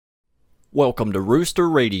Welcome to Rooster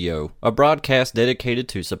Radio, a broadcast dedicated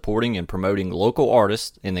to supporting and promoting local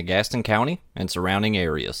artists in the Gaston County and surrounding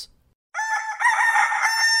areas.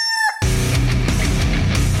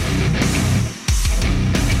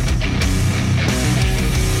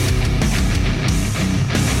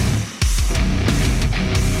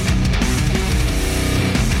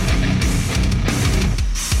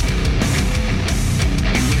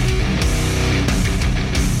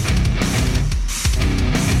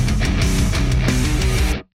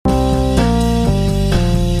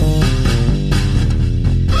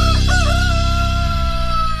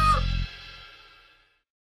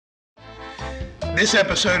 This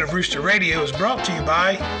episode of Rooster Radio is brought to you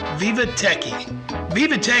by Viva Techie.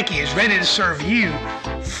 Viva Techie is ready to serve you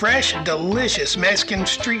fresh, delicious Mexican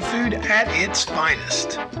street food at its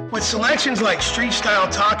finest. With selections like street-style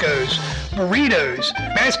tacos, burritos,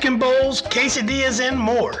 Mexican bowls, quesadillas, and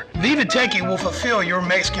more, Viva Techie will fulfill your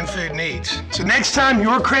Mexican food needs. So next time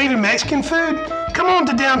you're craving Mexican food, come on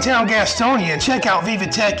to downtown Gastonia and check out Viva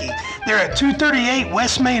Techie. They're at 238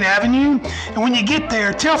 West Main Avenue, and when you get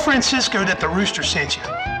there, tell Francisco that the Rooster sent you.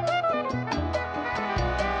 Yeah,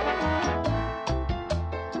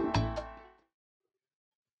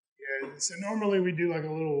 so normally we do like a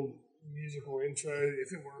little musical intro.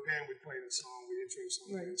 If it were a band, we'd play the song, we'd intro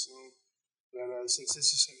something, the song. But since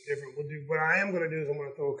this is something different, we'll do. What I am going to do is I'm going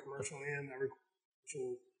to throw a commercial in. I recorded a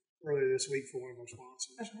commercial earlier this week for one of our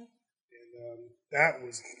sponsors, and that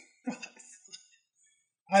was not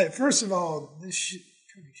fun. First of all, this shit,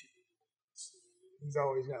 he's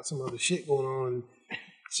always got some other shit going on.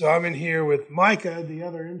 So I'm in here with Micah, the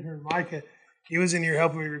other intern, Micah. He was in here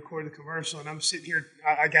helping me record the commercial, and I'm sitting here.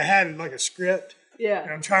 I had like a script. Yeah.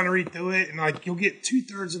 And I'm trying to read through it, and like you'll get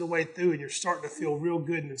 2/3 of the way through, and you're starting to feel real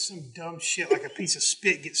good, and then some dumb shit like a piece of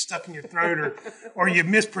spit gets stuck in your throat, or you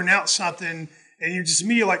mispronounce something, and you're just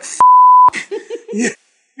immediately like, you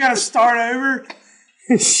got to start over.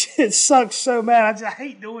 It sucks so bad. I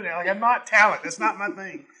hate doing it. Like, I'm not talent. That's not my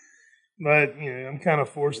thing. But, I'm kind of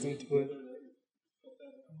forced into it.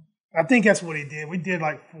 I think that's what he did. We did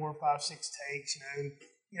like 4, 5, 6 takes, and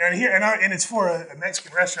it's for a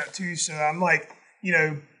Mexican restaurant too. So I'm like,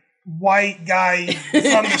 white guy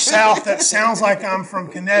from the South that sounds like I'm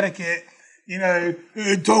from Connecticut,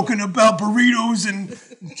 talking about burritos and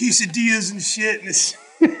quesadillas and shit. And it's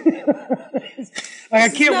like, I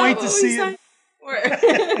can't wait to see it.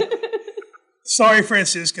 Sorry,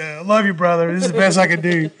 Francisco. I love you, brother. This is the best I could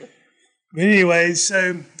do. But anyways,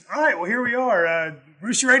 so, all right, well, here we are.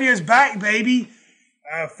 Rooster Radio is back, baby.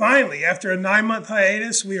 Finally, after a 9-month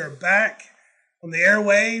hiatus, we are back on the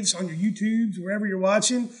airwaves, on your YouTubes, wherever you're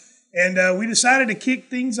watching. And we decided to kick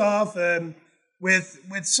things off with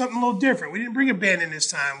something a little different. We didn't bring a band in this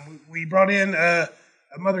time. We brought in a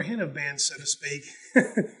mother hen of bands, so to speak.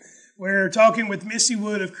 We're talking with Missy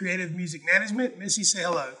Wood of Creative Music Management. Missy, say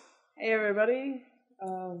hello. Hey, everybody.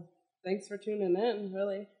 Thanks for tuning in,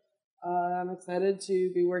 really. I'm excited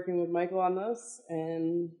to be working with Michael on this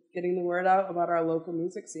and getting the word out about our local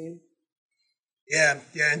music scene. Yeah,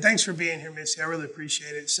 and thanks for being here, Missy. I really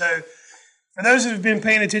appreciate it. So, for those that have been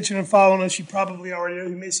paying attention and following us, you probably already know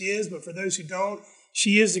who Missy is, but for those who don't,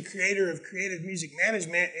 she is the creator of Creative Music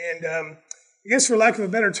Management, and I guess for lack of a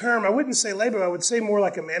better term, I wouldn't say label, I would say more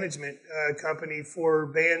like a management company for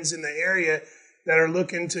bands in the area that are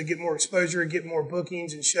looking to get more exposure, get more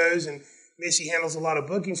bookings and shows, and Missy handles a lot of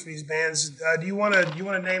bookings for these bands. Do you want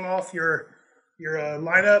to name off your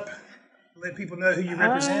lineup? Let people know who you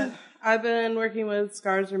represent. I've been working with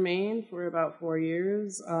Scars Remain for about 4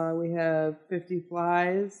 years. We have 50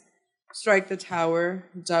 Flies, Strike the Tower,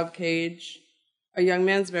 Dove Cage, A Young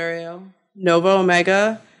Man's Burial, Nova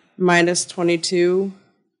Omega, Minus 22,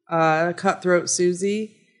 Cutthroat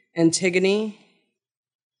Susie, Antigone,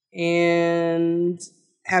 and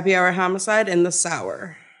Happy Hour Homicide, and The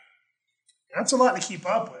Sour. That's a lot to keep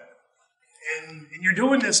up with. And you're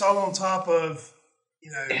doing this all on top of,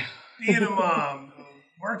 being a mom,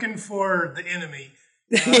 working for the enemy.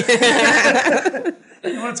 You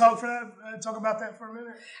want to talk about that for a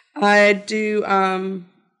minute? I do.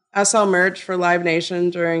 I sell merch for Live Nation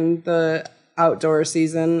during the outdoor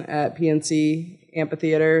season at PNC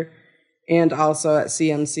Amphitheater and also at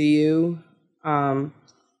CMCU.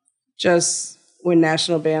 Just when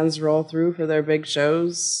national bands roll through for their big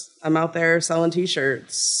shows, I'm out there selling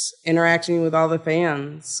T-shirts, interacting with all the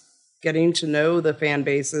fans, getting to know the fan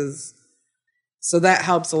bases. So that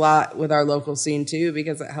helps a lot with our local scene too,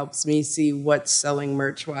 because it helps me see what's selling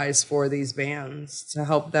merch-wise for these bands to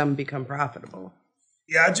help them become profitable.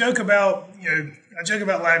 Yeah, I joke about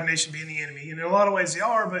Live Nation being the enemy. In a lot of ways they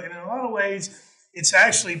are, but in a lot of ways it's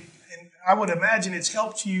actually, and I would imagine it's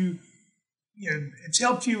helped you it's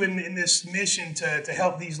helped you in this mission to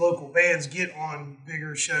help these local bands get on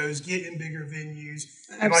bigger shows, get in bigger venues,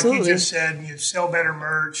 and Absolutely. like you just said, sell better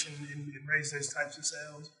merch and raise those types of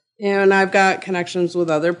sales. And I've got connections with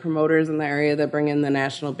other promoters in the area that bring in the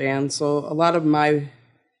national bands. So a lot of my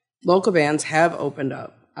local bands have opened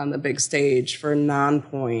up on the big stage for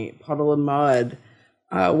Nonpoint, Puddle of Mud,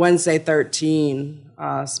 Wednesday 13,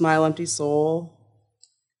 Smile Empty Soul,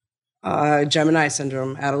 Gemini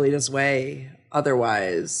Syndrome, Adelita's Way.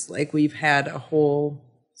 Otherwise, like, we've had a whole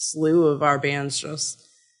slew of our bands just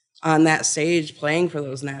on that stage playing for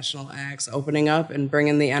those national acts, opening up and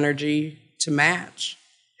bringing the energy to match.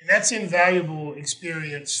 And that's invaluable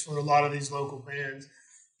experience for a lot of these local bands.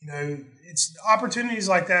 It's opportunities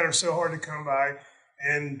like that are so hard to come by.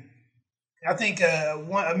 And I think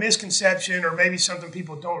a misconception, or maybe something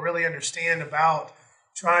people don't really understand about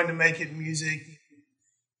trying to make it music.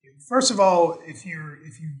 First of all, if you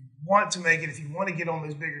want to make it, if you want to get on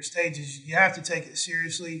those bigger stages, you have to take it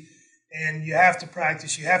seriously, and you have to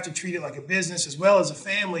practice. You have to treat it like a business as well as a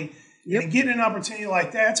family. Yep. And getting an opportunity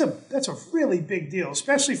like that, that's a really big deal,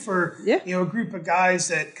 especially for a group of guys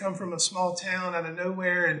that come from a small town out of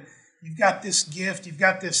nowhere, and you've got this gift, you've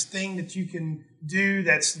got this thing that you can do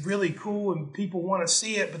that's really cool, and people want to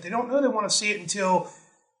see it, but they don't know they want to see it until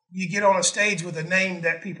you get on a stage with a name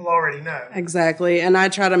that people already know. Exactly. And I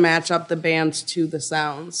try to match up the bands to the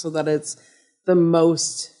sound so that it's the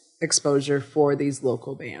most exposure for these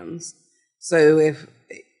local bands. So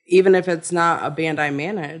even if it's not a band I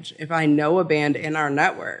manage, if I know a band in our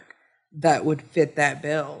network that would fit that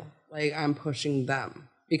bill, like, I'm pushing them,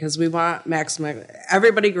 because we want maximum.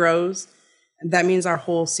 Everybody grows, and that means our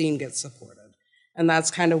whole scene gets supported. And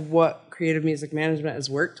that's kind of what creative music management has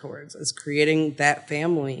worked towards, is creating that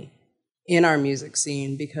family in our music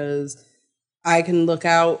scene, because I can look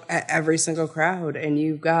out at every single crowd and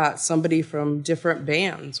you've got somebody from different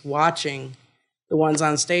bands watching the ones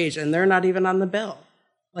on stage, and they're not even on the bill.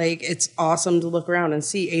 Like, it's awesome to look around and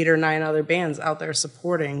see 8 or 9 other bands out there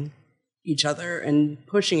supporting each other and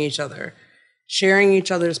pushing each other, sharing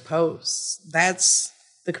each other's posts. That's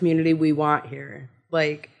the community we want here.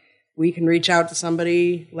 Like, we can reach out to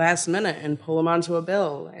somebody last minute and pull them onto a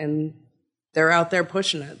bill, and they're out there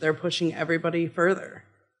pushing it. They're pushing everybody further.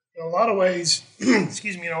 In a lot of ways, these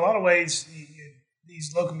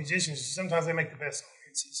local musicians, sometimes they make the best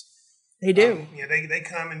audiences. They do. They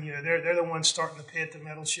come and they're the ones starting the pit, the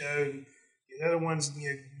metal show. And, they're the ones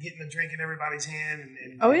getting the drink in everybody's hand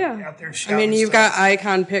and out there shouting. I mean, you've got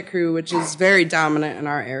Icon Pit Crew, which is very dominant in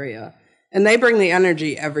our area, and they bring the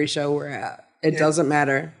energy every show we're at. It doesn't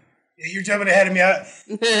matter. Yeah, you're jumping ahead of me. I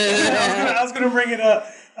was going to bring it up.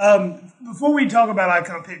 Before we talk about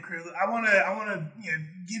Icon Pit Crew, I want to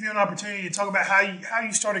give you an opportunity to talk about how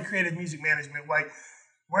you started creative music management. Like,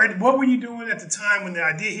 what were you doing at the time when the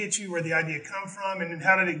idea hit you, where the idea come from, and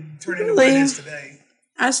how did it turn into what it is today?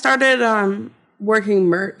 I started working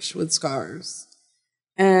merch with Scars,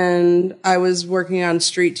 and I was working on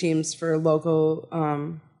street teams for local,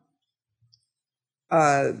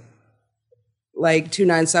 like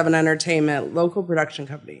 297 Entertainment, local production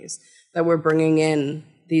companies that were bringing in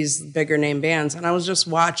these bigger name bands. And I was just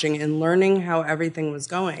watching and learning how everything was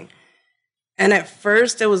going. And at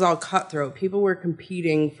first it was all cutthroat. People were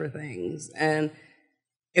competing for things, and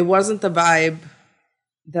it wasn't the vibe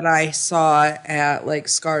that I saw at like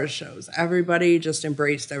Scars shows. Everybody just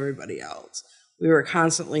embraced everybody else. We were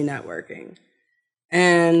constantly networking.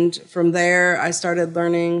 And from there, I started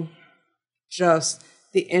learning just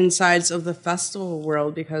the insides of the festival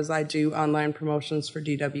world, because I do online promotions for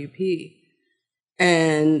DWP.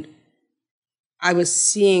 And I was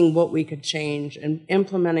seeing what we could change and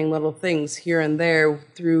implementing little things here and there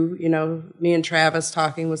through, me and Travis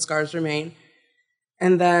talking with Scars Remain.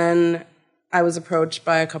 And then I was approached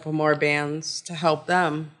by a couple more bands to help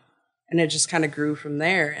them, and it just kind of grew from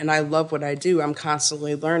there. And I love what I do. I'm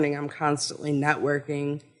constantly learning. I'm constantly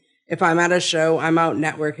networking. If I'm at a show, I'm out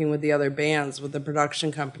networking with the other bands, with the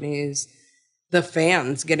production companies, the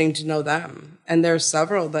fans, getting to know them. And there's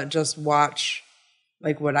several that just watch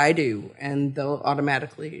like what I do, and they'll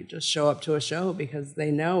automatically just show up to a show because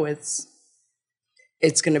they know it's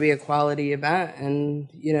going to be a quality event. And,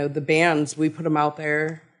 the bands, we put them out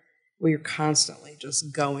there. We're constantly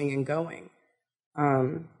just going and going.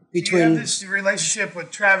 You have this relationship with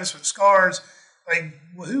Travis with Scars. Like,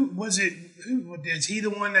 who was it? Is he the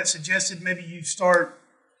one that suggested maybe you start?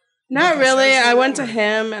 Not really. I went to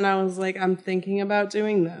him and I was like, I'm thinking about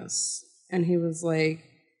doing this. And he was like,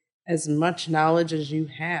 as much knowledge as you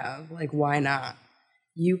have, like, why not?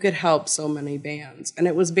 You could help so many bands. And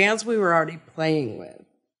it was bands we were already playing with.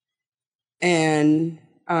 And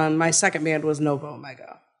my second band was Nova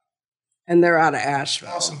Omega, and they're out of Asheville.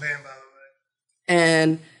 Awesome band, by the way.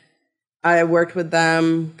 And I worked with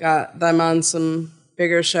them, got them on some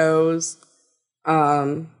bigger shows,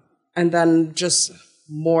 and then just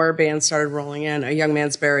more bands started rolling in. A Young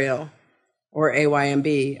Man's Burial, or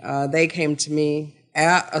AYMB. They came to me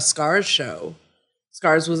at a Scars show.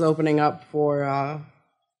 Scars was opening up for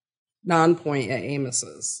Nonpoint at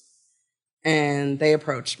Amos's, and they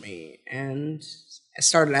approached me and I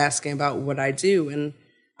started asking about what I do. And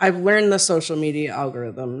I've learned the social media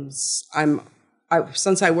algorithms.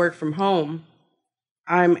 Since I work from home,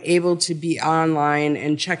 I'm able to be online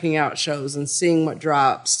and checking out shows and seeing what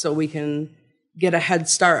drops so we can get a head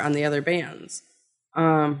start on the other bands.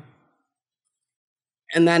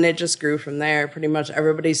 And then it just grew from there. Pretty much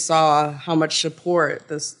everybody saw how much support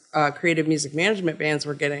this creative music management bands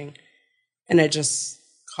were getting, and it just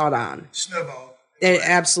caught on. Snowball. It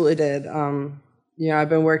absolutely did. I've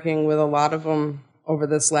been working with a lot of them over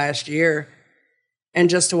this last year, and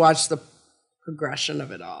just to watch the progression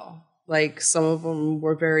of it all. Like, some of them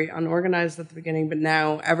were very unorganized at the beginning, but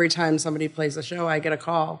now every time somebody plays a show, I get a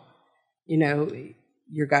call.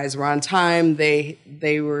 Your guys were on time. They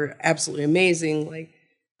were absolutely amazing. Like,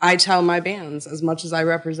 I tell my bands, as much as I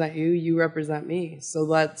represent you, you represent me. So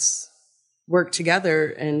let's work together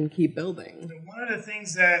and keep building. One of the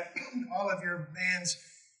things that all of your bands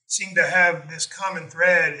seem to have this common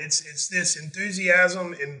thread, it's this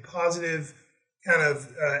enthusiasm and positive kind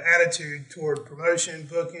of attitude toward promotion,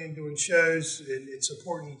 booking, doing shows, and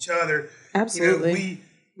supporting each other. Absolutely.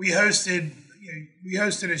 We hosted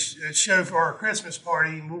a show for our Christmas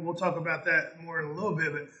party, and we'll talk about that more in a little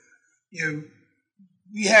bit. But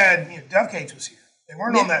we had Dovecakes was here. They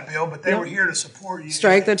weren't on that bill, but they were here to support you.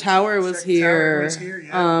 Strike the Tower was here.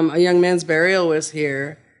 A Young Man's Burial was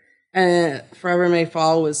here, and Forever May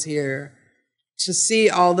Fall was here. To see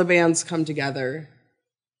all the bands come together.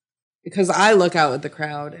 Because I look out at the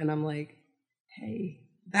crowd and I'm like, hey,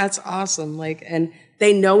 that's awesome. Like, and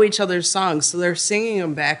they know each other's songs, so they're singing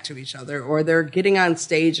them back to each other, or they're getting on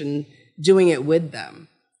stage and doing it with them.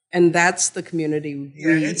 And that's the community.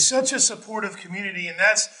 It's such a supportive community. And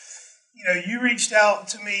that's, you reached out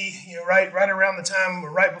to me, right around the time, or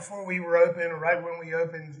right before we were open, or right when we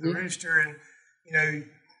opened the Rooster. And,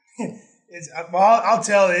 I'll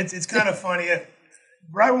tell it, it's kind of funny.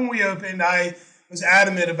 Right when we opened, I was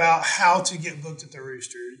adamant about how to get booked at the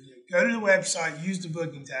Rooster. Go to the website, use the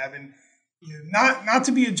booking tab, and not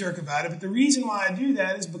to be a jerk about it, but the reason why I do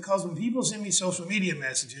that is because when people send me social media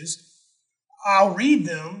messages, I'll read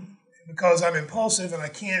them because I'm impulsive and I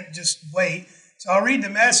can't just wait. So I'll read the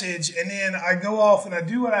message and then I go off and I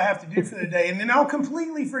do what I have to do for the day, and then I'll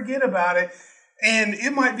completely forget about it. And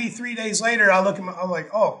it might be 3 days later, I'm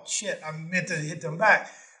like, oh shit, I meant to hit them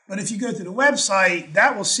back. But if you go to the website,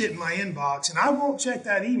 that will sit in my inbox, and I won't check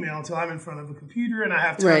that email until I'm in front of a computer and I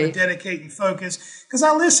have time to dedicate and focus, because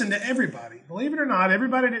I listen to everybody. Believe it or not,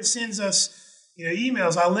 everybody that sends us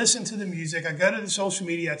emails, I listen to the music, I go to the social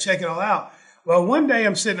media, I check it all out. Well, one day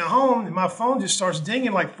I'm sitting at home and my phone just starts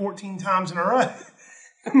dinging like 14 times in a row.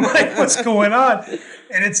 I'm like, what's going on?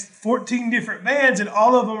 And it's 14 different bands, and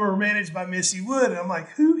all of them are managed by Missy Wood. And I'm like,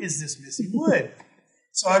 who is this Missy Wood?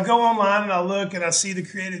 So I go online and I look and I see the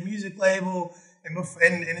creative music label,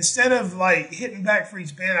 and instead of like hitting back for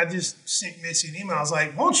each band, I just sent Missy an email. I was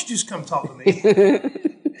like, why don't you just come talk to me?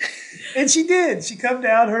 And she did. She come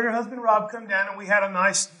down, her and her husband Rob come down, and we had a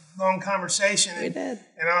nice long conversation. We did.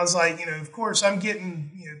 And I was like, of course I'm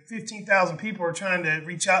getting 15,000 people are trying to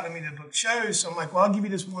reach out to me to book shows. So I'm like, well, I'll give you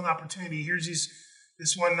this one opportunity. Here's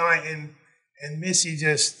this one night, and Missy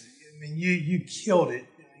just, you killed it.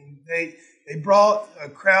 They brought a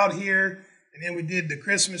crowd here, and then we did the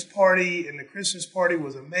Christmas party, and the Christmas party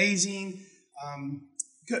was amazing.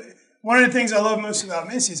 One of the things I love most about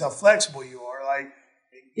Missy is how flexible you are. Like,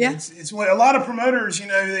 it's what a lot of promoters,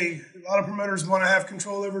 a lot of promoters want to have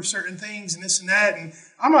control over certain things and this and that. And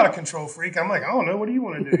I'm not a control freak. I'm like, I don't know. What do you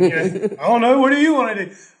want to do? I don't know. What do you want to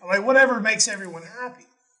do? I'm like, whatever makes everyone happy.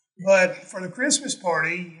 But for the Christmas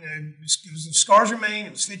party, it was Scars Remain.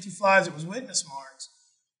 It was 50 Flies. It was Witness Marks.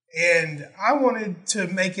 And I wanted to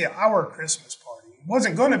make it our Christmas party. It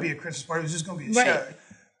wasn't going to be a Christmas party. It was just going to be a show.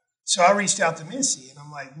 So I reached out to Missy, and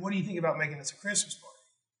I'm like, what do you think about making this a Christmas party?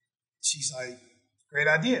 She's like, great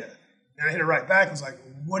idea. And I hit her right back. I was like,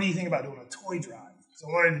 what do you think about doing a toy drive? So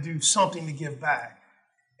I wanted to do something to give back.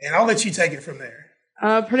 And I'll let you take it from there.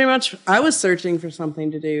 Pretty much, I was searching for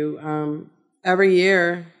something to do. Every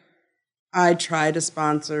year, I try to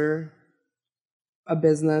sponsor a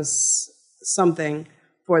business, something,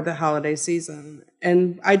 for the holiday season.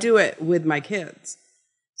 And I do it with my kids.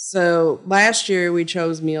 So last year we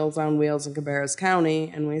chose Meals on Wheels in Cabarrus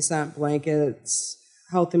County, and we sent blankets,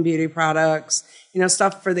 health and beauty products,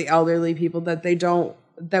 stuff for the elderly people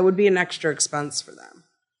that would be an extra expense for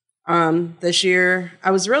them. This year I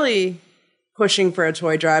was really pushing for a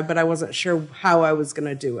toy drive, but I wasn't sure how I was going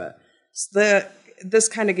to do it. So this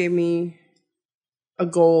kind of gave me a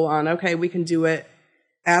goal on, okay, we can do it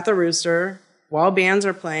at the Rooster while bands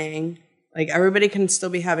are playing. Like, everybody can still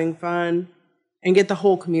be having fun and get the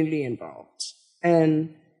whole community involved.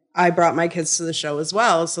 And I brought my kids to the show as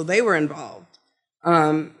well, so they were involved.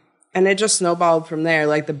 And it just snowballed from there.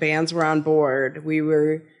 Like, the bands were on board. We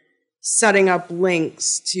were setting up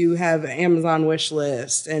links to have Amazon wish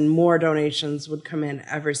list, and more donations would come in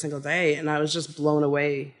every single day. And I was just blown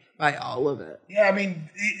away by all of it. Yeah, I mean,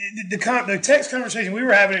 the text conversation we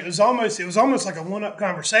were having, it was almost like a one-up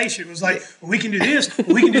conversation. It was like, well, we can do this,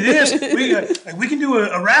 we can do this, we can do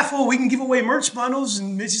a raffle, we can give away merch bundles.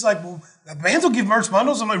 And Missy's like, well, the bands will give merch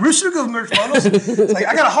bundles. I'm like, Rooster will give merch bundles. It's like,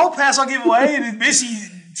 I got a hall pass I'll give away. And Missy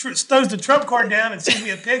throws the trump card down and sends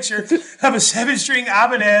me a picture of a 7-string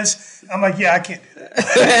Ibanez. I'm like, yeah, I can't do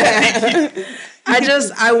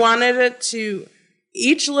that. I wanted it to,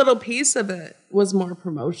 each little piece of it was more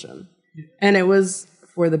promotion. And it was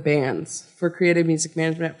for the bands, for Creative Music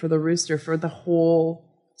Management, for the Rooster, for the whole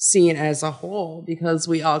scene as a whole, because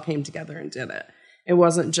we all came together and did it. It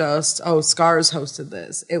wasn't just, Scars hosted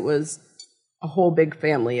this. It was a whole big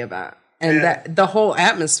family event. And that the whole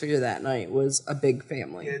atmosphere that night was a big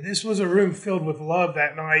family. Yeah, this was a room filled with love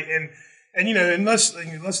that night. And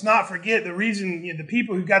let's not forget the reason, the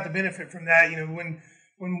people who got the benefit from that,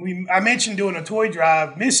 when I mentioned doing a toy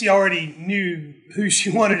drive, Missy already knew who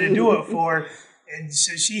she wanted to do it for. And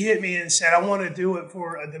so she hit me and said, I want to do it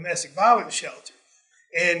for a domestic violence shelter.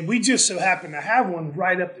 And we just so happened to have one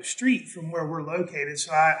right up the street from where we're located.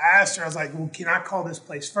 So I asked her, I was like, well, can I call this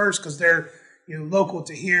place first? Because they're local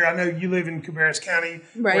to here. I know you live in Cabarrus County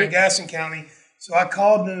or in Gaston County. So I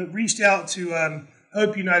reached out to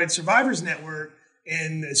Hope United Survivors Network.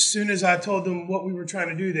 And as soon as I told them what we were trying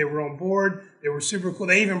to do, they were on board. They were super cool.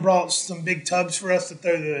 They even brought some big tubs for us to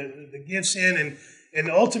throw the gifts in. And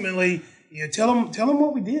ultimately, tell them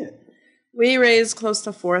what we did. We raised close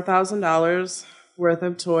to $4,000 worth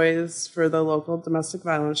of toys for the local domestic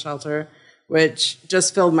violence shelter, which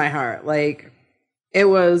just filled my heart. Like, it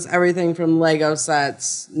was everything from Lego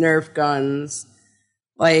sets, Nerf guns,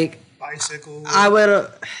 like bicycles.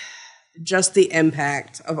 Just the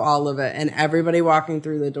impact of all of it, and everybody walking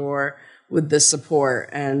through the door with the support,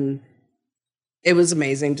 and it was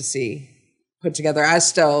amazing to see put together. I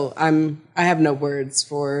have no words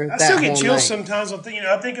for that. I still get chills sometimes. I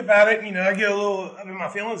think about it. I get a little in my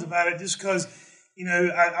feelings about it just because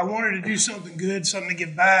I wanted to do something good, something to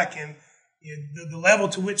give back, and the level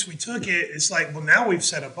to which we took it, it's like, well, now we've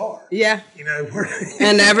set a bar. Yeah.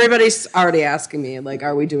 And everybody's already asking me, like,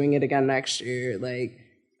 are we doing it again next year? Like,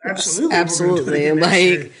 absolutely. Absolutely.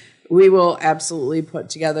 Like, we will absolutely put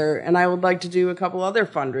together, and I would like to do a couple other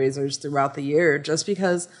fundraisers throughout the year just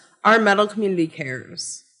because our metal community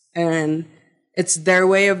cares. And it's their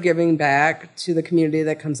way of giving back to the community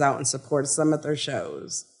that comes out and supports them at their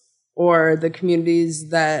shows. Or the communities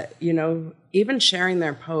that, even sharing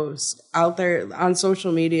their posts out there on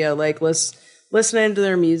social media, like listening to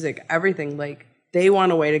their music, everything, like they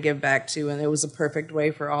want a way to give back to, and it was a perfect way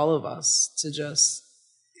for all of us to just.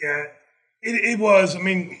 Yeah, it was. I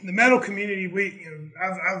mean, the metal community,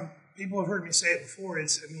 people have heard me say it before.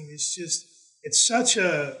 It's such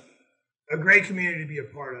a great community to be a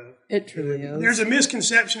part of. It truly is. There's a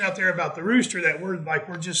misconception out there about the Rooster that we're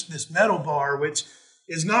just this metal bar, which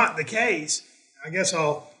is not the case. I guess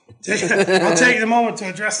I'll take the moment to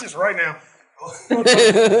address this right now.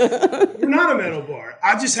 We're not a metal bar.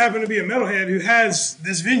 I just happen to be a metalhead who has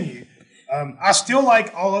this venue. I still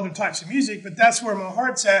like all other types of music, but that's where my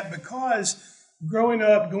heart's at because growing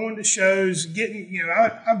up, going to shows,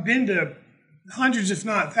 I've been to hundreds, if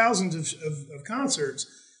not thousands of concerts,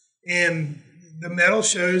 and the metal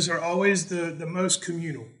shows are always the most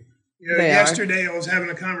communal. Yesterday I was having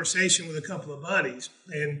a conversation with a couple of buddies,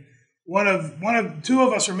 and two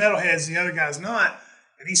of us are metalheads, the other guy's not,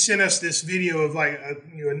 and he sent us this video of like a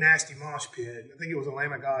nasty mosh pit. I think it was a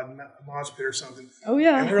Lamb of God mosh pit or something. Oh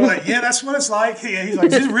yeah. And we were like, yeah, that's what it's like. Yeah, he's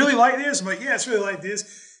like, is it really like this? I'm like, yeah, it's really like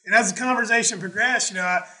this. And as the conversation progressed,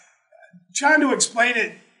 I trying to explain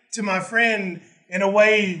it to my friend in a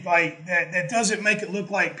way like that doesn't make it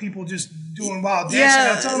look like people just doing wild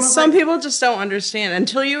dancing. Yeah, some people just don't understand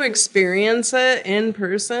until you experience it in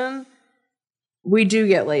person. we do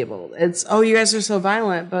get labeled. It's, oh, you guys are so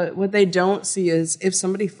violent. But what they don't see is if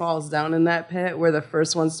somebody falls down in that pit, we're the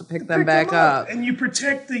first ones to pick them back up. And you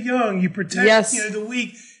protect the young. You protect the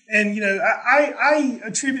weak. And, I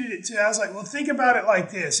attributed it to, I was like, well, think about it like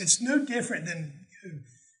this. It's no different than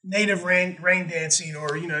native rain dancing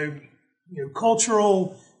or,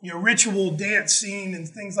 cultural, ritual dance scene and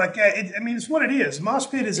things like that. It's what it is. Mosh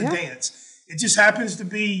pit is a dance. It just happens to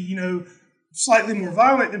be, slightly more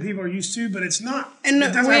violent than people are used to, but it's not. And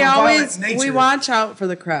we watch out for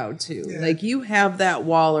the crowd too. Yeah. Like you have that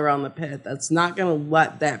wall around the pit that's not going to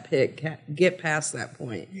let that pit get past that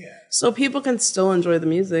point. Yeah. So people can still enjoy the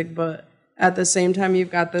music, but at the same time,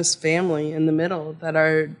 you've got this family in the middle that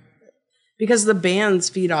are, because the bands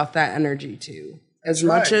feed off that energy too. As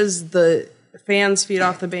much as the fans feed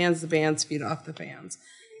off the bands feed off the fans.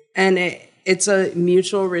 And it's a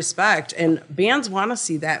mutual respect, and bands want to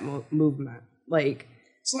see that movement. Like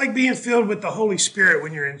it's like being filled with the Holy Spirit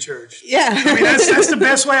when you're in church. Yeah, that's the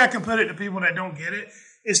best way I can put it to people that don't get it.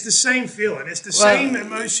 It's the same feeling. It's the same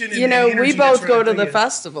emotion. And we both go to the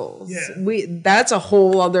festivals. Yeah. That's a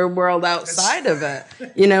whole other world outside of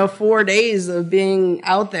it. 4 days of being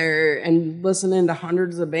out there and listening to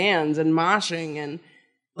hundreds of bands and moshing and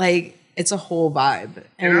like. It's a whole vibe.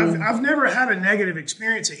 And I've never had a negative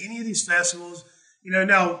experience at any of these festivals.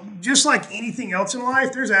 Now, just like anything else in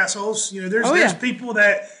life, there's assholes. There's people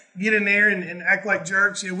that get in there and act like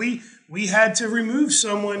jerks. We had to remove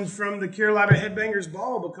someone from the Carolina Headbangers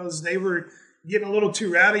Ball because they were getting a little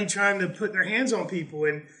too rowdy trying to put their hands on people.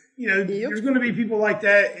 And, there's going to be people like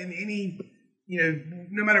that in any,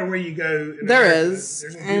 no matter where you go. There's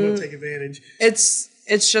going to be people that take advantage.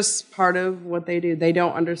 It's just part of what they do. They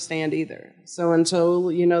don't understand either. So until,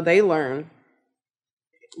 they learn,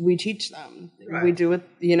 we teach them. Right. We do it,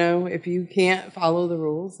 if you can't follow the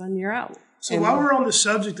rules, then you're out. So while we're on the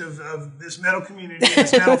subject of this metal community and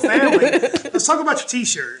this metal family, let's talk about your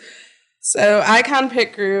T-shirt. So Icon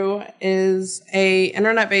Pit Crew is a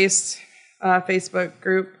internet-based Facebook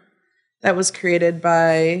group that was created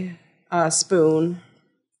by Spoon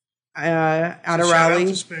out of Raleigh. Shout out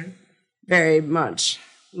to Spoon. Very much.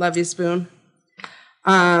 Love you, Spoon.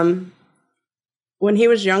 When he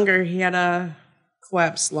was younger, he had a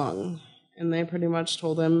collapsed lung, and they pretty much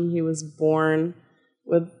told him he was born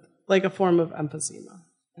with like a form of emphysema,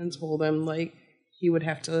 and told him like he would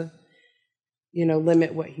have to,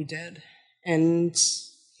 limit what he did, and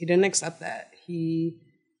he didn't accept that.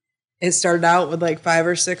 It started out with like 5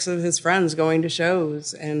 or 6 of his friends going to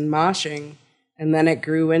shows and moshing. And then it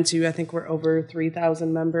grew into, I think we're over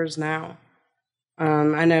 3,000 members now.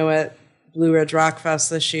 I know at Blue Ridge Rock Fest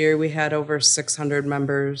this year, we had over 600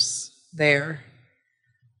 members there.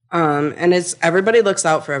 And everybody looks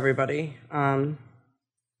out for everybody.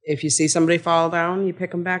 If you see somebody fall down, you pick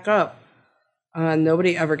them back up.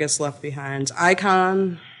 Nobody ever gets left behind.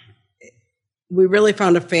 Icon, we really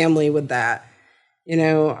found a family with that.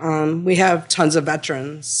 We have tons of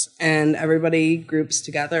veterans, and everybody groups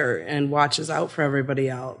together and watches out for everybody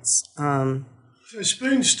else. So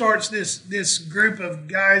Spoon starts this group of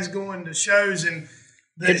guys going to shows, and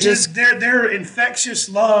their infectious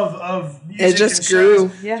love of music just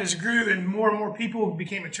grew. Just grew, and more people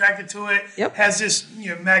became attracted to it. Yep. Has this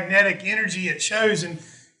magnetic energy at shows, and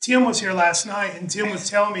Tim was here last night, and Tim was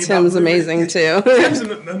telling me Tim's amazing too. Tim's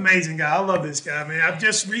an amazing guy. I love this guy, man. I've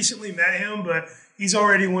just recently met him, but he's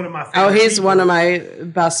already one of my favorite people. One of my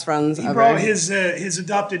best friends ever. He brought his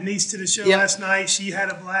adopted niece to the show last night. She had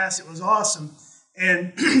a blast. It was awesome.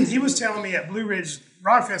 And he was telling me at Blue Ridge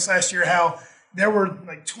Rockfest last year how there were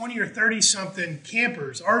like 20 or 30-something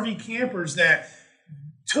campers, RV campers, that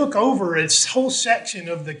took over a whole section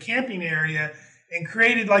of the camping area and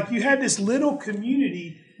created, like, you had this little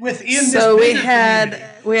community within this bigger community.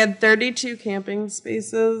 We had 32 camping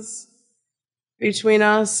spaces between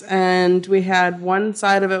us, and we had one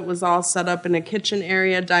side of it was all set up in a kitchen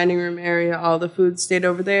area, dining room area. All the food stayed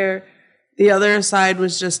over there. The other side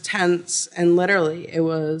was just tents, and literally it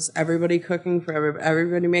was everybody cooking for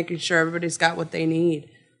everybody making sure everybody's got what they need.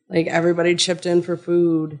 Like, everybody chipped in for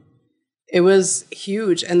food. It was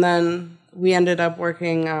huge. And then we ended up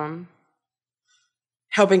working,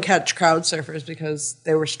 helping catch crowd surfers because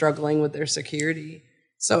they were struggling with their security.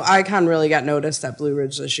 So Icon really got noticed at Blue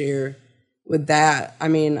Ridge this year with that. I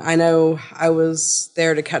mean, I know I was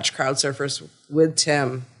there to catch crowd surfers with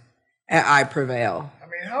Tim at I Prevail. I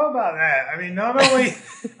mean, how about that? I mean, not only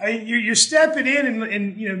you're stepping in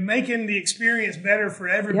and making the experience better for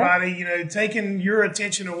everybody. Yep. Taking your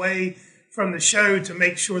attention away from the show to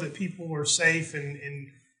make sure that people are safe and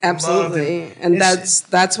absolutely. And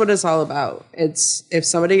that's what it's all about. It's if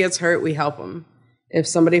somebody gets hurt, we help them. If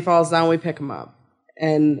somebody falls down, we pick them up.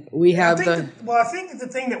 And we have I think that the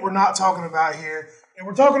thing that we're not talking about here, and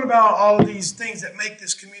we're talking about all of these things that make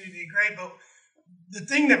this community great, but the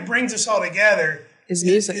thing that brings us all together is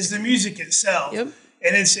music. Is the music itself. Yep.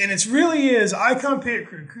 And it's really is Icon Pit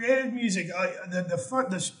Crew, Creative Music,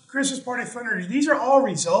 the Christmas Party Fundraisers. These are all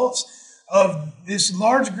results of this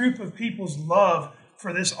large group of people's love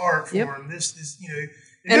for this art form. This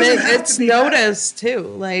and it's noticed too,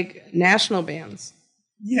 like national bands.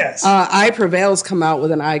 Yes. I Prevail's come out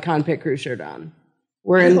with an Icon Pit Crew shirt on.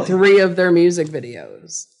 We're in 3 of their music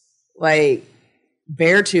videos. Like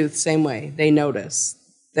Beartooth, same way. They notice.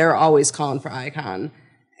 They're always calling for Icon.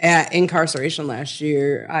 At Incarceration last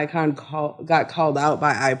year, Icon got called out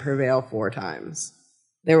by I Prevail 4 times.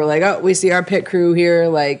 They were like, "Oh, we see our pit crew here.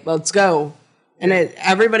 Like, let's go." And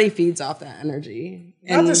everybody feeds off that energy.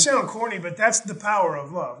 Not to sound corny, but that's the power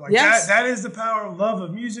of love. Like that is the power of love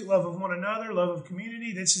of music, love of one another, love of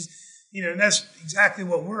community. This is, and that's exactly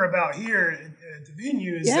what we're about here at the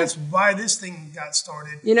venue. That's why this thing got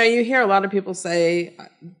started. You hear a lot of people say,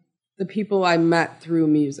 the people I met through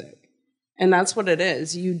music. And that's what it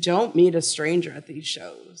is. You don't meet a stranger at these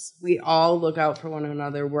shows. We all look out for one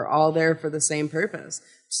another. We're all there for the same purpose, to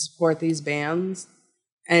support these bands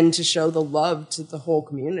and to show the love to the whole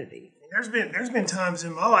community. There's been times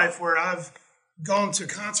in my life where I've gone to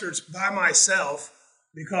concerts by myself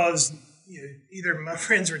because either my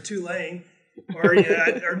friends were too lame or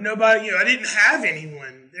or nobody. I didn't have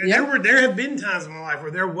anyone. There have been times in my life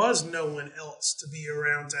where there was no one else to be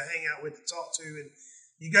around, to hang out with, to talk to, and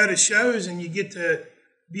you go to shows and you get to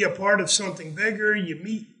be a part of something bigger. You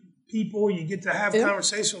meet people. You get to have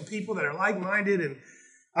conversations with people that are like-minded, and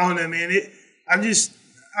I don't know, man.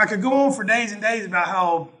 I could go on for days and days about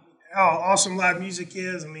how awesome live music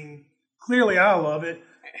is. I mean, clearly I love it.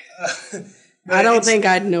 I don't think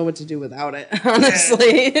I'd know what to do without it,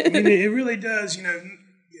 honestly. It really does.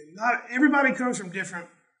 Not everybody comes from different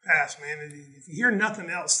paths, man. If you hear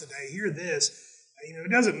nothing else today, hear this.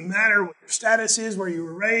 It doesn't matter what your status is, where you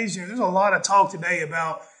were raised. There's a lot of talk today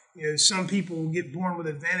about, some people get born with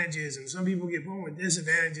advantages and some people get born with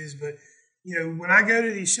disadvantages. But, when I go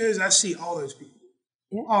to these shows, I see all those people,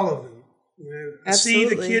 all of them. I see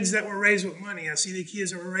the kids that were raised with money. I see the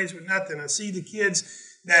kids that were raised with nothing. I see the kids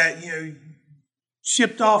that,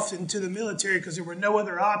 shipped off into the military because there were no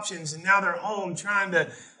other options. And now they're home trying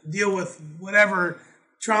to deal with whatever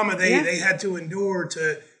trauma they had to endure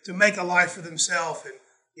to make a life for themselves.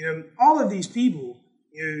 And, all of these people,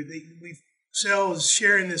 we ourselves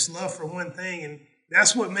sharing this love for one thing. And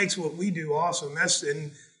that's what makes what we do awesome.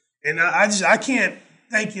 I can't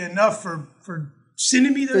thank you enough for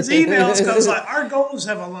sending me those emails, because our goals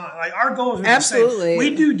have aligned. Like, our goals are the same.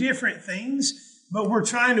 We do different things, but we're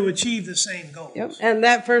trying to achieve the same goals. Yep. And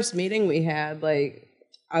that first meeting we had,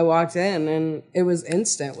 I walked in and it was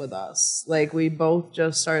instant with us. We both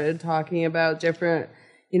just started talking about different,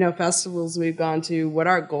 festivals we've gone to, what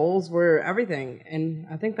our goals were, everything. And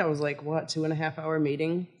I think that was 2.5 hour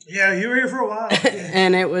meeting. Yeah, you were here for a while.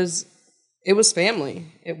 And it was family.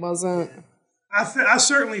 It wasn't. I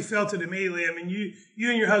certainly felt it immediately. I mean, you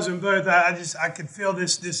and your husband both. I could feel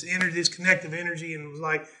this energy, this connective energy, and it was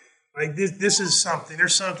like this is something.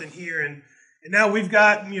 There's something here, and now we've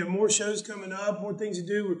got more shows coming up, more things to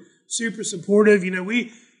do. We're super supportive.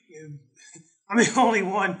 I'm the only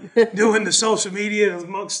one doing the social media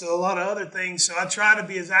amongst a lot of other things, so I try to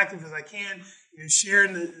be as active as I can,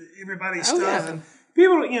 sharing everybody's stuff. And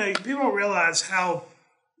people don't realize how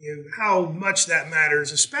much that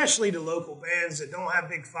matters, especially to local bands that don't have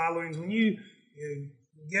big followings. When you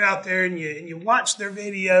get out there and you watch their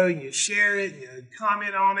video and you share it and you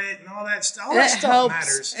comment on it and all that stuff,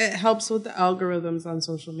 matters. It helps with the algorithms on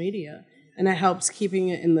social media, and it helps keeping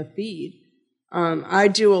it in the feed. I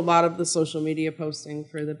do a lot of the social media posting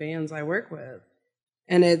for the bands I work with,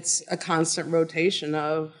 and it's a constant rotation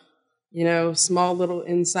of, small little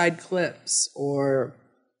inside clips or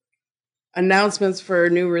announcements for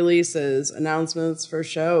new releases, announcements for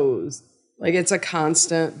shows. It's a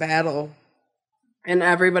constant battle. And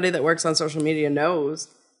everybody that works on social media knows,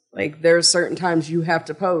 there's certain times you have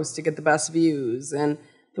to post to get the best views. And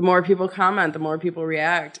the more people comment, the more people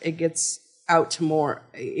react, it gets out to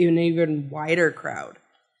an even wider crowd.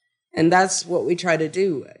 And that's what we try to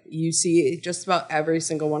do. You see just about every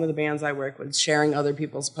single one of the bands I work with sharing other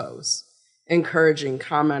people's posts, encouraging,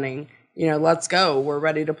 commenting, let's go. We're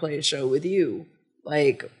ready to play a show with you.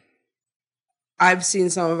 I've seen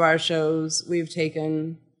some of our shows, we've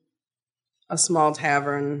taken a small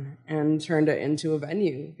tavern and turned it into a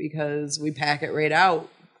venue because we pack it right out.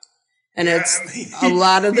 And it's a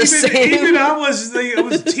lot of the same. Even I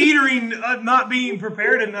was teetering, not being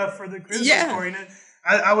prepared enough for the Christmas story. And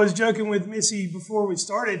I was joking with Missy before we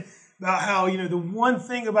started about how, the one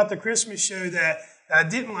thing about the Christmas show that I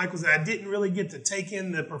didn't like was that I didn't really get to take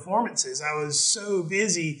in the performances. I was so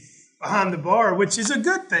busy behind the bar, which is a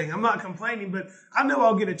good thing. I'm not complaining, but I know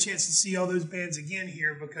I'll get a chance to see all those bands again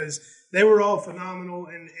here because they were all phenomenal.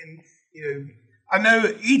 And I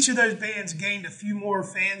know each of those bands gained a few more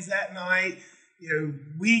fans that night.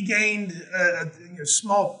 We gained a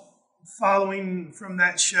small following from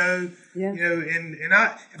that show. Yeah. And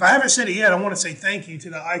if I haven't said it yet, I want to say thank you to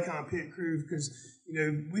the Icon Pit crew because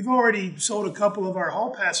we've already sold a couple of our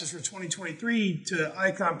hall passes for 2023 to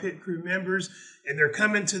Icon Pit crew members, and they're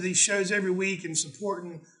coming to these shows every week and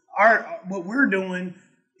supporting what we're doing.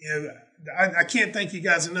 I can't thank you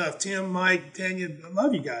guys enough. Tim, Mike, Tanya, I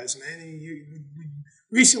love you guys, man. We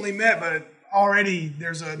recently met, but already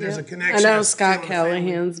there's a connection. I know Scott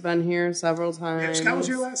Callahan's been here several times. Yeah, Scott was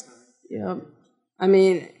here last night. Yep. I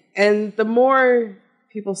mean, and the more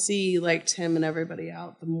people see like Tim and everybody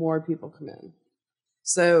out, the more people come in.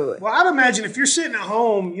 So, well, I'd imagine if you're sitting at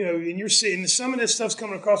home, and you're sitting, some of this stuff's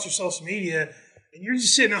coming across your social media, and you're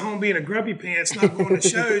just sitting at home being a grumpy pants, not going to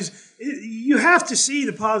shows, you have to see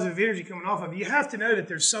the positive energy coming off of it. You have to know that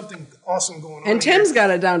there's something awesome going on. And Tim's got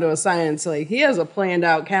it down to a science. Like, he has a planned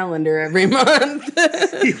out calendar every month.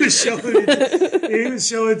 He was showing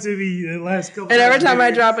it to me the last couple of And every time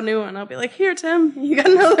I drop a new one, I'll be like, here, Tim, you got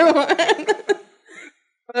another one.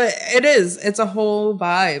 But it's a whole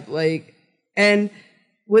vibe. Like, and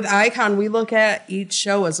with Icon, we look at each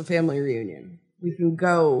show as a family reunion. We can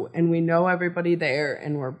go and we know everybody there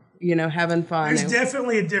and we're, having fun. There's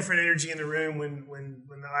definitely a different energy in the room when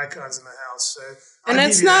the Icon's in the house. So, and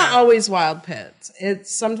it's not always wild pits.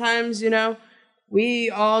 It's sometimes, we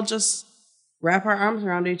all just wrap our arms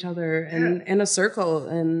around each other and in a circle.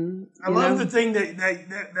 And I love the thing that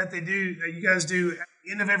they do, that you guys do at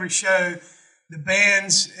the end of every show. The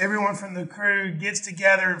bands, everyone from the crew gets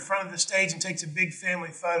together in front of the stage and takes a big family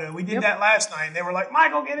photo. We did that last night. And they were like,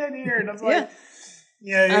 Michael, get in here. And I was like,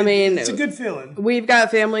 it's a good feeling. We've got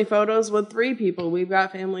family photos with 3 people. We've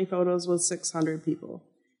got family photos with 600 people.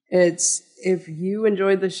 It's, if you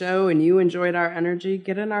enjoyed the show and you enjoyed our energy,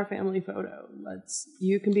 get in our family photo.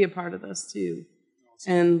 You can be a part of this too.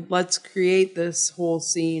 And let's create this whole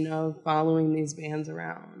scene of following these bands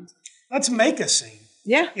around. Let's make a scene.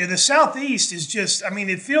 Yeah. The Southeast is just,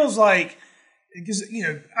 it feels like, because,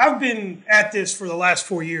 I've been at this for the last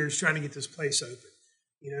 4 years trying to get this place open,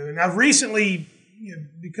 and I've recently,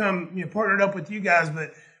 become, partnered up with you guys,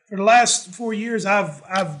 but for the last 4 years,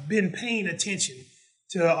 I've been paying attention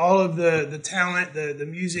to all of the talent, the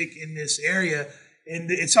music in this area. And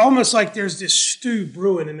it's almost like there's this stew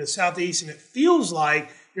brewing in the Southeast, and it feels like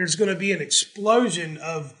there's going to be an explosion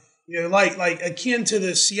of, like akin to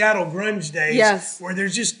the Seattle grunge days, yes, where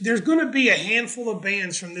there's going to be a handful of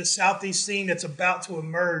bands from this Southeast scene that's about to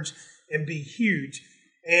emerge and be huge.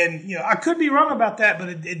 And, I could be wrong about that, but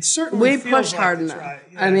it certainly feels pushed like hard it's enough. Right.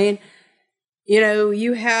 I mean,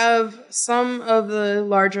 you have some of the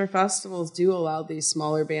larger festivals do allow these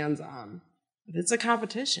smaller bands on, but it's a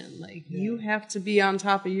competition. Like, you have to be on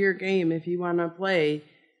top of your game if you want to play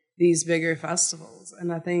these bigger festivals.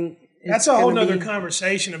 And I think that's a whole nother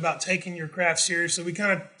conversation about taking your craft seriously. We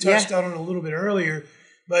kind of touched on it a little bit earlier,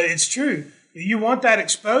 but it's true. You want that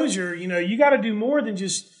exposure, you got to do more than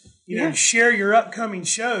just, share your upcoming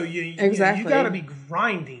show. Exactly. You got to be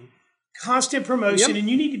grinding, constant promotion, and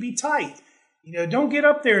you need to be tight. Don't get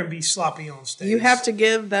up there and be sloppy on stage. You have to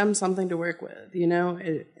give them something to work with,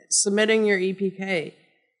 submitting your EPK.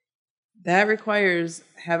 That requires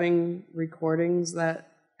having recordings that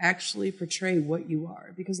actually portray what you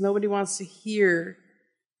are, because nobody wants to hear,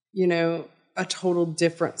 a total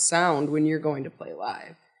different sound when you're going to play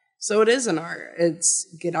live. So it is an art. It's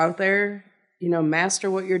get out there,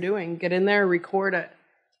 master what you're doing, get in there, record it,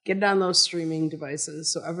 get it on those streaming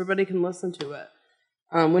devices so everybody can listen to it.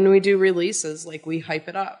 When we do releases, like, we hype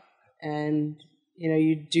it up, and,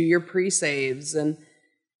 you do your pre-saves, and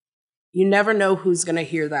you never know who's going to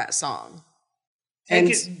hear that song.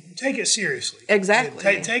 Take it seriously.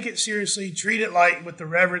 Exactly. Take it seriously. Treat it with the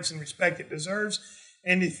reverence and respect it deserves.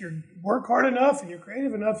 And if you work hard enough and you're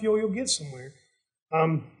creative enough, you'll get somewhere.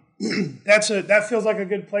 That feels like a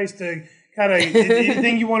good place to kind of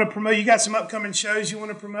anything you want to promote. You got some upcoming shows you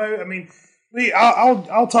want to promote.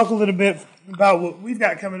 I'll talk a little bit about what we've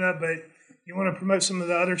got coming up, but you want to promote some of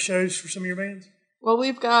the other shows for some of your bands? Well,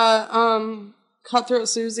 we've got Cutthroat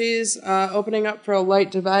Susie's opening up for A Light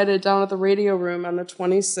Divided down at the Radio Room on the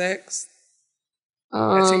 26th.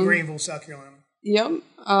 That's in Greenville, South Carolina. Yep.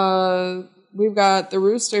 We've got the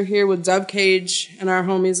Rooster here with Dove Cage and our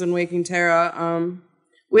homies in Waking Terra.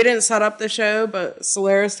 We didn't set up the show, but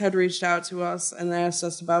Solaris had reached out to us and asked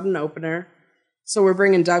us about an opener. So we're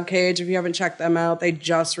bringing Dove Cage. If you haven't checked them out, they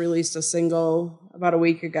just released a single about a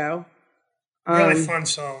week ago. Really fun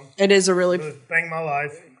song. It is a really... Bang My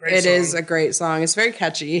Life. Great It song. is a great song. It's very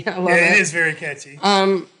catchy. I love it is very catchy.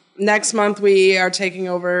 Next month, we are taking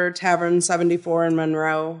over Tavern 74 in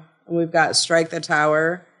Monroe. And we've got Strike the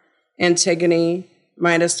Tower, Antigone,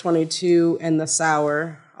 Minus 22, and The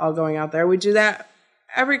Sour all going out there. We do that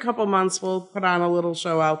every couple months. We'll put on a little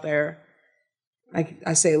show out there.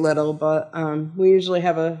 I say little, but we usually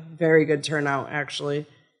have a very good turnout, actually.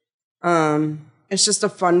 It's just a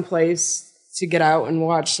fun place to get out and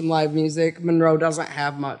watch some live music. Monroe doesn't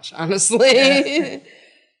have much, honestly.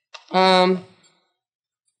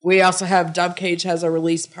 We also have Dove Cage has a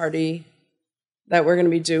release party that we're going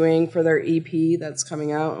to be doing for their EP that's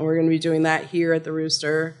coming out, and we're going to be doing that here at the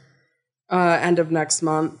Rooster end of next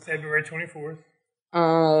month. February 24th.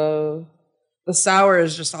 The Sour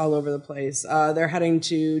is just all over the place. They're heading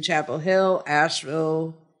to Chapel Hill,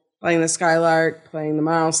 Asheville, playing the Skylark, playing the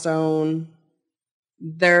Milestone.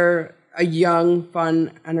 They're a young,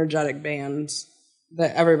 fun, energetic band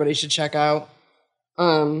that everybody should check out.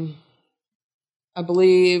 I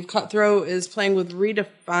believe Cutthroat is playing with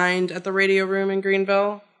Redefined at the Radio Room in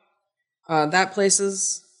Greenville. That place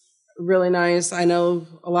is really nice. I know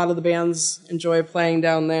a lot of the bands enjoy playing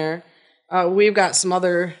down there. We've got some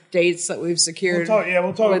other dates that we've secured.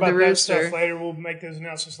 We'll talk about that stuff later. We'll make those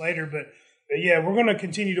announcements later. But yeah, we're going to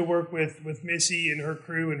continue to work with Missy and her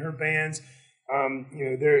crew and her bands.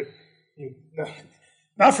 They're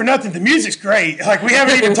not for nothing. The music's great. Like, we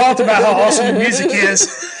haven't even talked about how awesome the music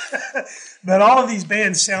is. But all of these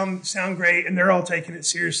bands sound great, and they're all taking it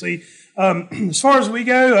seriously. As far as we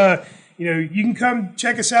go, you can come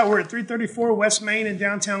check us out. We're at 334 West Main in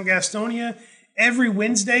downtown Gastonia. Every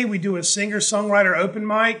Wednesday, we do a singer-songwriter open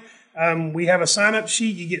mic. We have a sign-up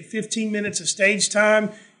sheet. You get 15 minutes of stage time.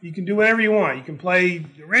 You can do whatever you want. You can play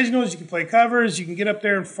originals. You can play covers. You can get up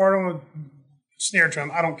there and fart on a snare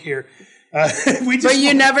drum. I don't care. But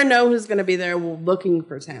you never know who's going to be there looking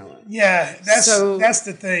for talent. Yeah, that's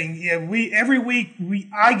the thing. Yeah, every week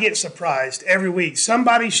I get surprised every week.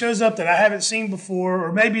 Somebody shows up that I haven't seen before,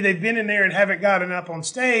 or maybe they've been in there and haven't gotten up on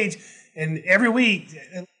stage. And every week,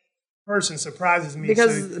 a person surprises me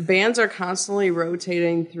because bands are constantly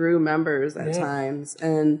rotating through members at times,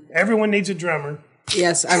 and everyone needs a drummer.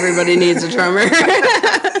 Yes, everybody needs a drummer.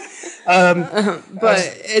 But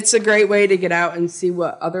it's a great way to get out and see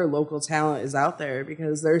what other local talent is out there,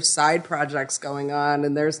 because there's side projects going on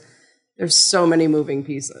and there's so many moving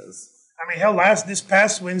pieces. I mean, hell, this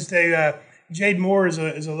past Wednesday, Jade Moore is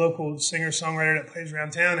a local singer-songwriter that plays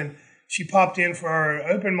around town, and she popped in for our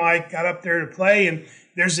open mic, got up there to play, and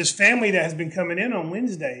there's this family that has been coming in on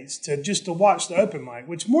Wednesdays to watch the open mic,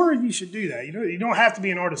 which more of you should do that. You don't have to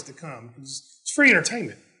be an artist to come, because it's free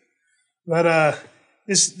entertainment. But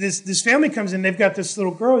this family comes in, they've got this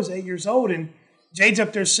little girl who's 8 years old, and Jade's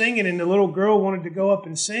up there singing, and the little girl wanted to go up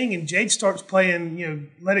and sing, and Jade starts playing,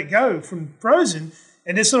 Let It Go from Frozen,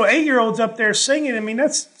 and this little 8-year-old's up there singing. I mean,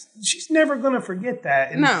 she's never going to forget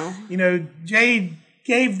that. And, no. Jade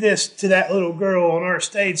gave this to that little girl on our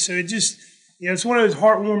stage, so it just, it's one of those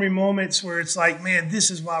heartwarming moments where it's like, man,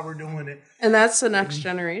 this is why we're doing it. And that's the next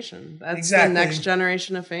generation. That's the next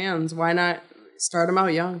generation of fans. Why not start them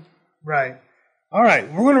out young? Right. All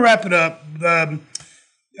right, we're going to wrap it up.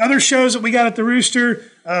 Other shows that we got at the Rooster,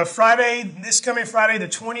 this coming Friday, the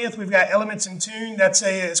 20th, we've got Elements in Tune.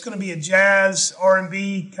 It's going to be a jazz,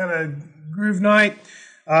 R&B kind of groove night.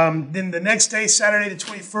 Then the next day, Saturday the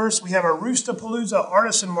 21st, we have our Roostapalooza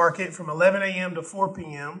Artisan Market from 11 a.m. to 4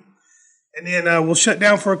 p.m. And then we'll shut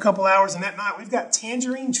down for a couple hours. And that night, we've got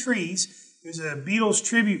Tangerine Trees, who's a Beatles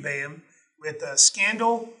tribute band, with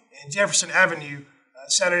Scandal and Jefferson Avenue,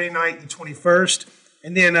 Saturday night, the 21st.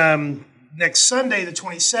 And then next Sunday, the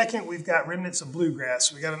 22nd, we've got Remnants of Bluegrass.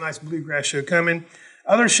 So we got a nice bluegrass show coming.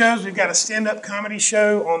 Other shows, we've got a stand-up comedy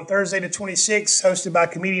show on Thursday, the 26th, hosted by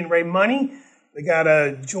comedian Ray Money. We got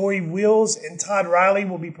Joy Wills and Todd Riley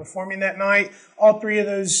will be performing that night. All three of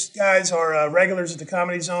those guys are regulars at the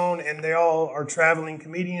Comedy Zone, and they all are traveling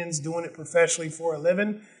comedians doing it professionally for a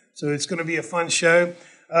living. So it's going to be a fun show.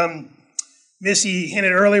 Missy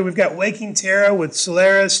hinted earlier, we've got Waking Terra with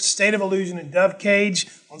Solaris, State of Illusion, and Dove Cage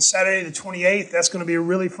on Saturday the 28th. That's going to be a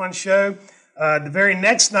really fun show. The very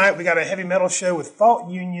next night, we got a heavy metal show with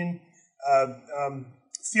Fault Union,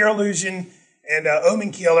 Fear Illusion, and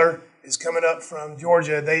Omen Killer. is coming up from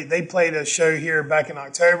Georgia. They played a show here back in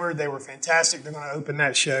October. They were fantastic. They're going to open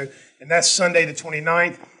that show, and that's Sunday the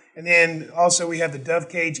 29th. And then also we have the Dove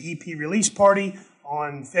Cage EP release party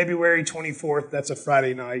on February 24th. That's a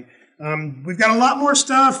Friday night. We've got a lot more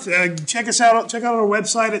stuff. Check us out. Check out our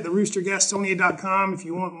website at theroostergastonia.com if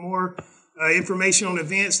you want more information on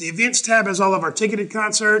events. The events tab has all of our ticketed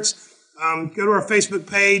concerts. Go to our Facebook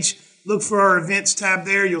page. Look for our events tab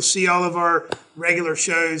there. You'll see all of our regular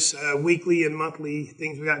shows, weekly and monthly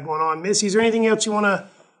things we got going on. Missy, is there anything else you want to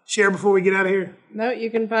share before we get out of here? No, you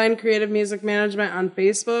can find Creative Music Management on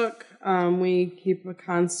Facebook. We keep a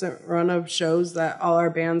constant run of shows that all our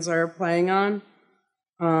bands are playing on.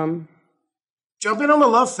 Jump in on the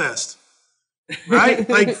Love Fest, right?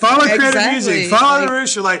 Like, follow Creative Music, follow the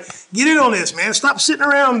Rooster. Like, get in on this, man. Stop sitting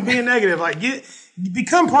around being negative. Like,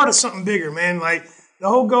 become part of something bigger, man. Like, the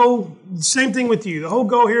whole goal, same thing with you. The whole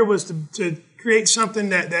goal here was to create something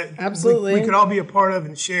that absolutely we could all be a part of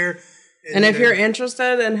and share. And if you're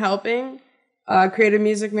interested in helping, Creative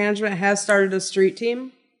Music Management has started a street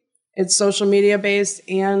team. It's social media based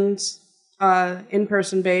and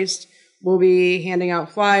in-person based. We'll be handing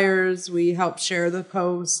out flyers. We help share the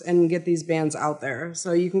posts and get these bands out there.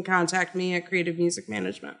 So you can contact me at Creative Music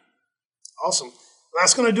Management. Awesome. Well,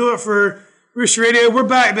 that's going to do it for Rooster Radio. We're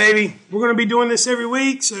back, baby. We're going to be doing this every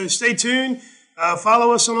week, so stay tuned.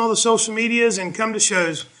 Follow us on all the social medias and come to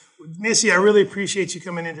shows. Missy, I really appreciate you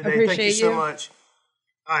coming in today. Thank you so much.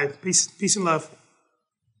 All right. Peace and love.